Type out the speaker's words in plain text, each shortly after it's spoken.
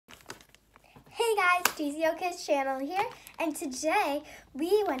Hey guys, TCO Kids channel here, and today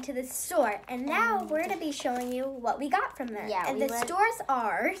we went to the store, and now we're going to be showing you what we got from there. Yeah, and the stores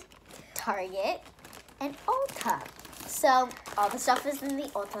are Target and Ulta. So all the stuff is in the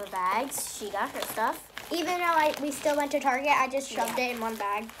Ulta bags. She got her stuff. Even though we still went to Target, I just shoved it in one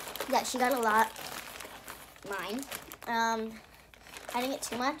bag. Yeah, she got a lot. Mine. I didn't get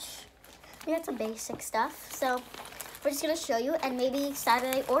too much. We got some basic stuff. So we're just gonna show you, and maybe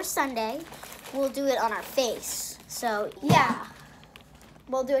Saturday or Sunday we'll do it on our face. So yeah.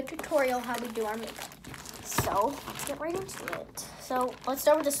 We'll do a tutorial how we do our makeup. So let's get right into it. So let's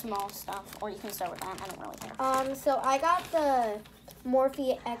start with the small stuff, or you can start with that. I don't really care. So I got the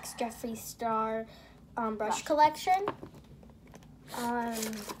Morphe X Jeffree Star brush collection.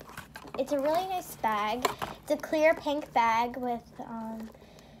 It's a really nice bag. It's a clear pink bag with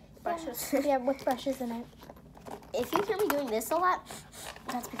Brushes. Yeah, with brushes in it. If you hear me doing this a lot,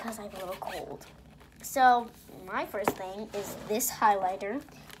 that's because I have a little cold. So my first thing is this highlighter.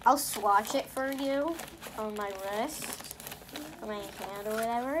 I'll swatch it for you on my wrist, or my hand, or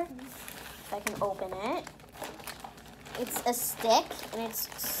whatever. If I can open it. It's a stick, and it's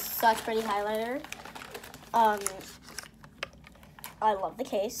such pretty highlighter. I love the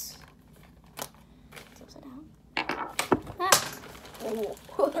case. It's upside down.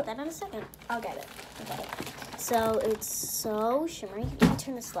 I'll get that in a second. I'll get it. Okay. So it's so shimmery. Let me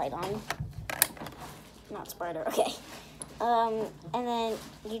turn this light on. Not spider. Okay. And then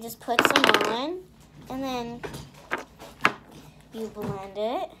you just put some on, and then you blend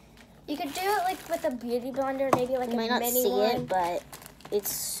it. You could do it like with a beauty blender, maybe like You might a not mini see one. it, but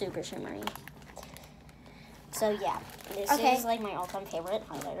it's super shimmery. So yeah, this Okay. is like my all-time favorite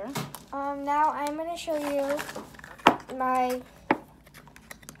highlighter. Now I'm gonna show you my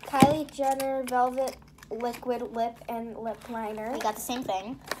Kylie Jenner Velvet Liquid Lip and Lip Liner. We got the same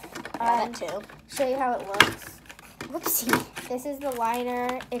thing. I got that too. Show you how it looks. Whoopsie. This is the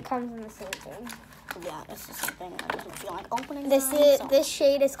liner. It comes in the same thing. Yeah, it's the same thing. I doesn't feel like opening. This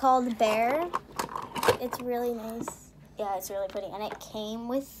shade is called Bear. It's really nice. Yeah, it's really pretty, and it came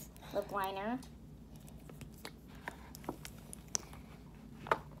with lip liner.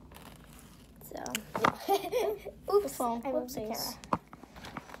 So, Oops, I moved the whoopsies. camera.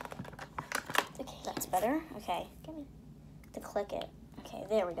 Okay, that's better. Okay, give me to click it. Okay,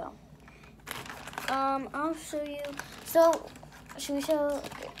 there we go. I'll show you. So, should we show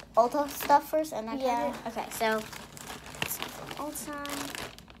Ulta stuff first and then Yeah. Target? Okay, so Ulta.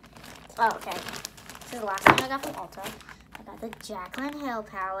 Oh, okay. This is the last thing I got from Ulta. I got the Jaclyn Hill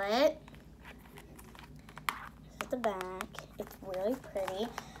palette. This is the back. It's really pretty.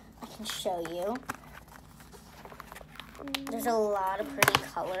 I can show you. There's a lot of pretty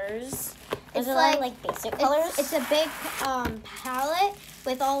colors. There's a lot of like basic colors. It's a big palette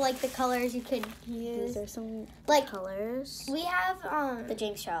with all like the colors you could use. These are some like colors. We have The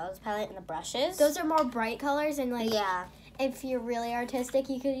James Charles palette and the brushes. those are more bright colors, and like Yeah. if you're really artistic,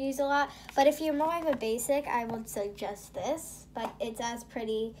 you could use a lot. But if you're more of a basic, I would suggest this. But it's as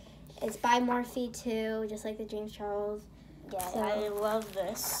pretty. It's by Morphe too, just like the James Charles. Yeah, So- I love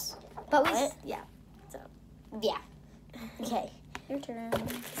this. But palette. yeah. Yeah. Okay. Your turn.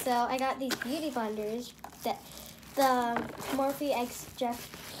 So I got these beauty blenders. The Morphe X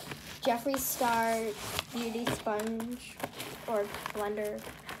Jeffree Star Beauty Sponge or Blender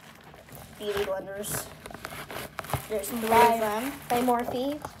Beauty blenders. There's 3 Right. of them. by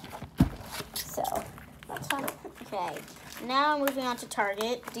Morphe. So that's fun. Okay. Now moving on to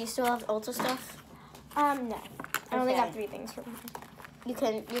Target. Do you still have Ulta stuff? No. I only got Okay. 3 things from here. You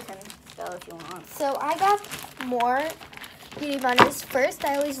can go if you want. So I got more beauty blenders. First,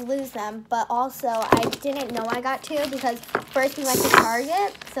 I always lose them, but also I didn't know I got 2 because first we went to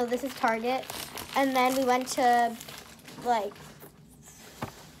Target. So this is Target. And then we went to, like,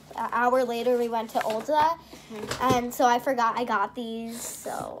 an hour later we went to Ulta. And so I forgot I got these.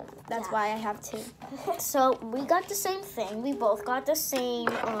 So that's Yeah. why I have 2. So we got the same thing. We both got the same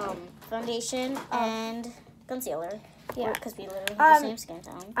foundation and concealer. Yeah. Because we literally have the same skin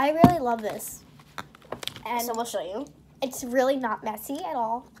tone. I really love this. And So we'll show you. it's really not messy at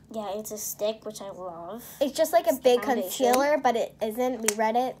all. Yeah, it's a stick, which I love. It's just like a It's big foundation. concealer, but it isn't. We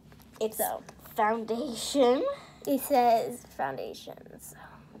read it. It's So foundation. it says foundations.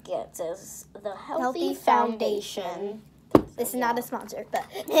 Yeah, it says the Healthy Healthy Foundation. This is not a sponsor, but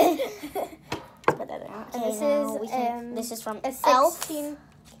Let's put that in. And this now is, we can, this is from a Elf. 16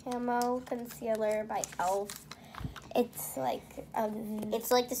 camo concealer by Elf. It's like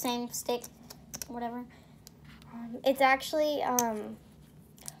It's like the same stick, whatever. it's actually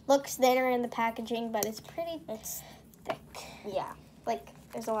looks thinner in the packaging, but it's pretty It's thick. yeah. Like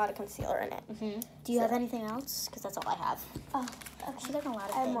there's a lot of concealer in it. Do you have anything else? Because that's all I have. Oh, okay. She got a lot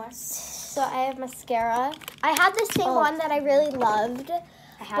of I have things. more. So I have mascara. I had this same one that I really loved,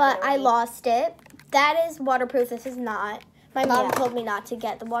 but I lost it. That is waterproof. This is not. My mom told me not to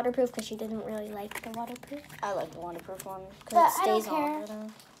get the waterproof because she didn't really like the waterproof. I like the waterproof one But because it I don't stays care.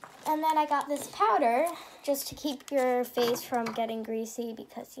 on. And then I got this powder just to keep your face from getting greasy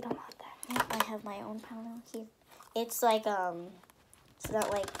because you don't want that. I have my own powder here. It's like it's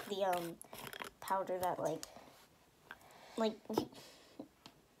not like the powder that like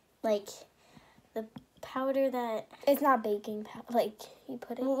the powder that It's not baking powder. Like you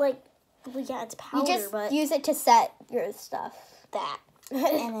put it. well, yeah, it's powder, You just but use it to set your stuff. that.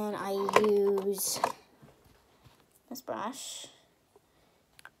 And then I use this brush.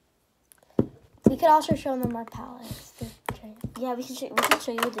 We could also show them our palettes. Yeah, we can show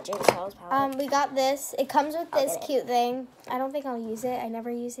you the James Charles palette. We got this. It comes with this get it. cute thing. I don't think I'll use it. I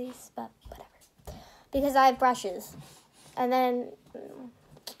never use these, but whatever. Because I have brushes. And then,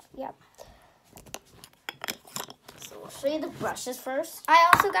 yeah. So we'll show you the brushes first.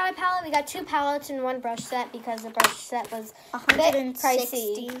 I also got a palette. We got 2 palettes in one brush set because the brush set was a bit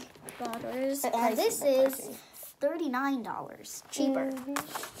pricey. $160. And this is $39 cheaper.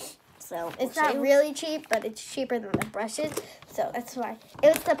 So It's not really cheap, but it's cheaper than the brushes. So that's why.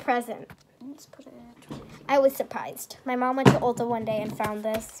 It was the present. Let's put it. I was surprised. My mom went to Ulta one day and found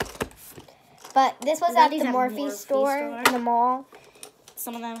this. But this was at the Morphe store in the mall.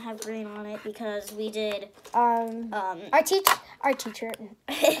 Some of them have green on it because we did. Our teacher,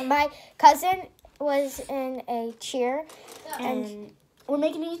 my cousin was in a cheer, and we're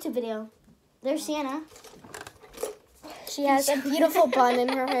making a YouTube video. There's Sienna. She has a beautiful bun in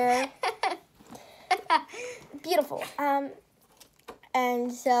her hair. Beautiful.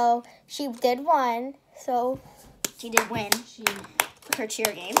 And so she did one. So she did win her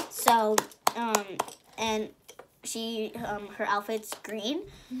cheer game. So and she her outfit's green.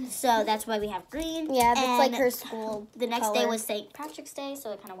 So that's why we have green. Yeah, that's and like her school. The next color. day was St. Patrick's Day,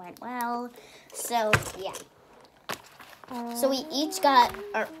 so it kind of went well. So yeah. So we each got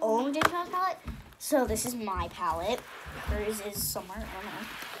our own James Charles palette. So this is my palette. Hers is somewhere, I don't know.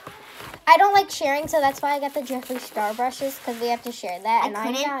 I don't like sharing, so that's why I got the Jeffree Star brushes, because we have to share that. And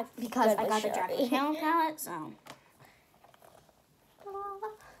I'm not because I got the Dragon Tail palette, so.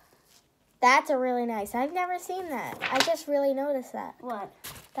 That's a really nice. I've never seen that. I just really noticed that. What?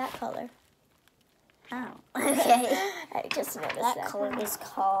 That color. Oh, okay. I just noticed that color is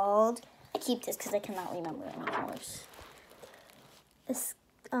called. I keep this because I cannot remember any colors. This,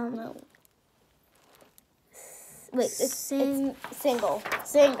 no. Wait, it's single.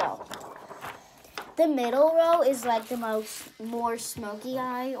 Single. The middle row is like the more smoky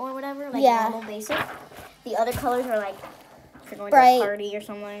eye or whatever, like normal basic. The other colors are like if you're going to a party or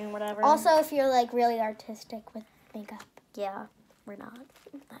something or whatever. Also, if you're like really artistic with makeup. Yeah, we're not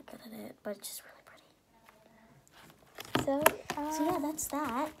that good at it, but it's just really pretty. So yeah, that's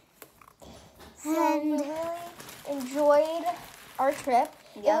that. So we really enjoyed our trip.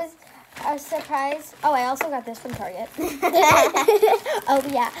 Yep. It was a surprise. Oh, I also got this from Target. Oh,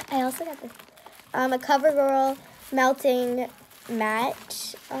 yeah. I also got this. A CoverGirl melting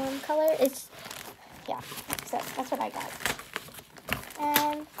matte color. It's, yeah. So that's what I got.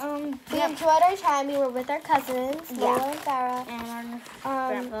 And we enjoyed our time. We were with our cousins, Lola and Farah. And our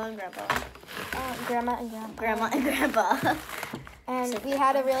grandpa and grandpa. Grandma and grandpa. Grandma and grandpa. And we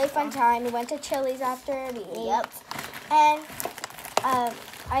had a really fun time. We went to Chili's after. We ate. Yep. And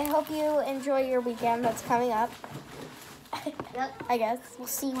I hope you enjoy your weekend that's coming up. Yep. I guess. We'll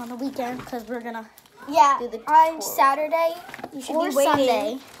see you on the weekend because we're going to do the on tour. Saturday, you should be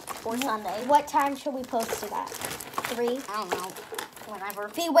waiting. Or Sunday. What time should we post it at? 3? I don't know. Whenever.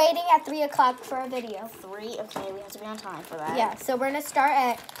 Be waiting at 3 o'clock for a video. 3? Okay, we have to be on time for that. Yeah, so we're going to start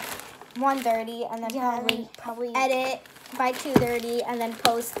at 1:30 and then probably edit by 2:30 and then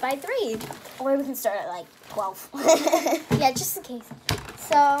post by 3. Or we can start at like 12. Yeah, just in case.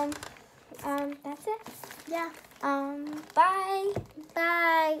 So, that's it. Yeah. Bye.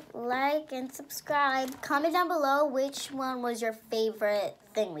 Bye. Like and subscribe. Comment down below which one was your favorite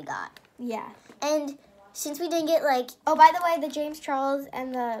thing we got. Yeah. And since we didn't get like... Oh, by the way, the James Charles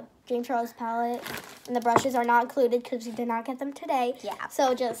and the James Charles palette and the brushes are not included because we did not get them today. Yeah.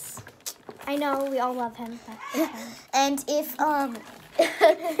 So just... I know we all love him. But and if,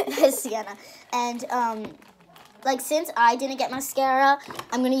 Sienna. And, like, since I didn't get mascara,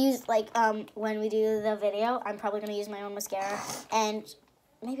 I'm going to use, like, when we do the video, I'm probably going to use my own mascara. And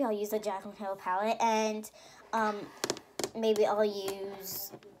maybe I'll use the Jaclyn Hill palette. And, maybe I'll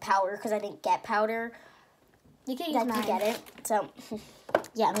use powder because I didn't get powder. You can use mine. Get it. So,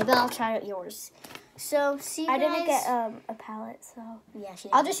 Yeah, maybe I'll try out yours. So, see you guys. I didn't get a palette, so Yeah, she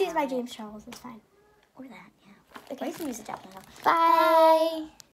I'll didn't just get use my palette. James Charles. It's fine. Or that, yeah. Okay. Or you can use a Jack and Jill. Bye.